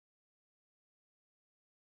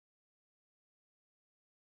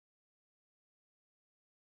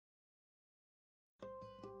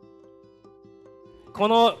こ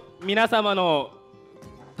の皆様の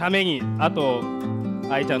ために、あと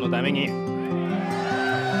愛ちゃんのために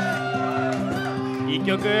一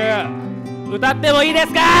曲歌ってもいいです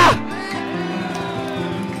か？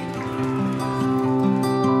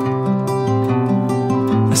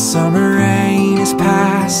 The summer rain is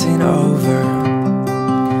passing over,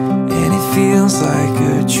 and it feels like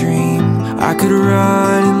a dream. I could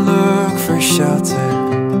run and look for shelter,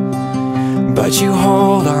 but you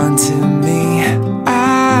hold on to me.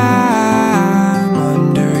 I'm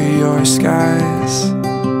under your skies.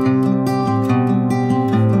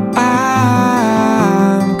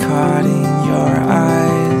 I'm caught in your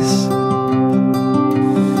eyes.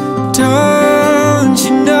 Don't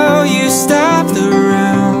you know you stop the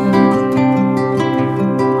room,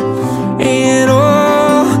 and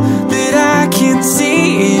all that I can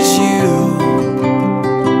see is you.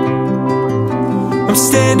 I'm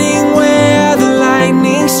standing where the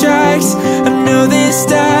lightning strikes. I know this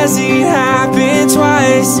doesn't happen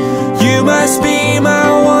twice. You must be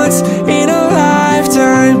my once in a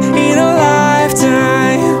lifetime, in a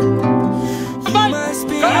lifetime. You must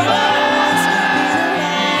be my once in a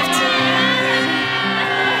lifetime.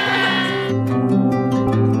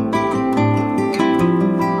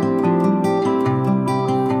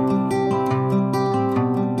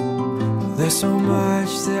 There's so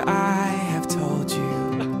much that I have told you,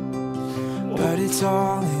 but it's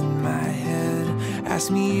all in my head. Ask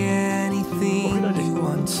me anything you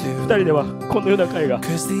want 2 to, 人ではこのような会が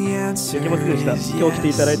 'cause the で answer きませんでした。 is 今日来て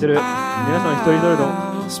いただいている皆さん一人一人の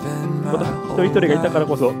I'll spend また my 一人一人がいたから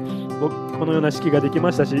こそこのような式ができま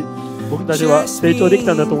したし、僕たちは成長でき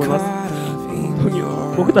たんだと思います。本当に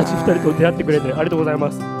僕たち2人と出会ってくれてありがとうございま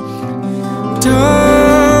す。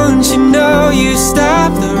 Don't you know you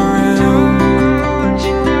stop the room,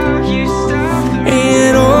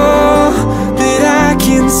 and all that I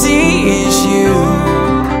can see is you.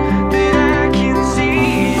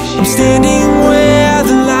 I'm standing where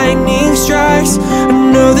the lightning strikes. I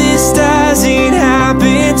know this doesn't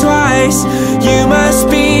happen twice. You must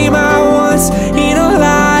be my once in a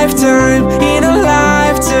lifetime, in a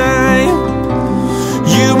lifetime.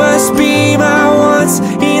 You must be my once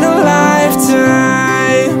in a lifetime.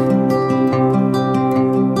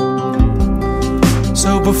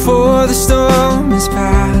 So before the storm is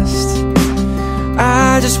past,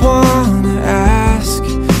 I just wanna ask,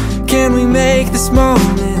 can we make this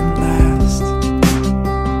moment last?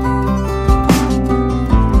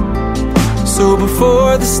 So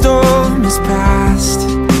before the storm is past,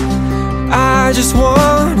 I just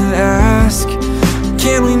wanna ask,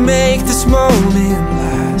 can we make this moment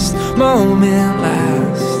last? Moment last.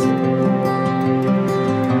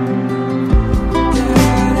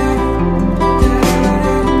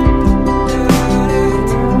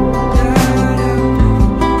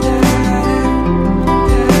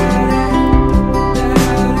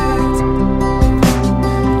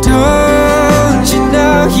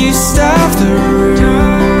 You stop the room,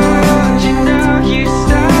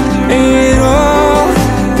 and all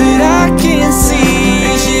that I can see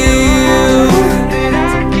is you.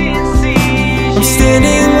 I'm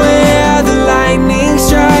standing where the lightning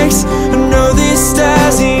strikes. I know this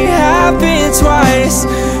doesn't happen twice.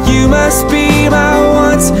 You must be my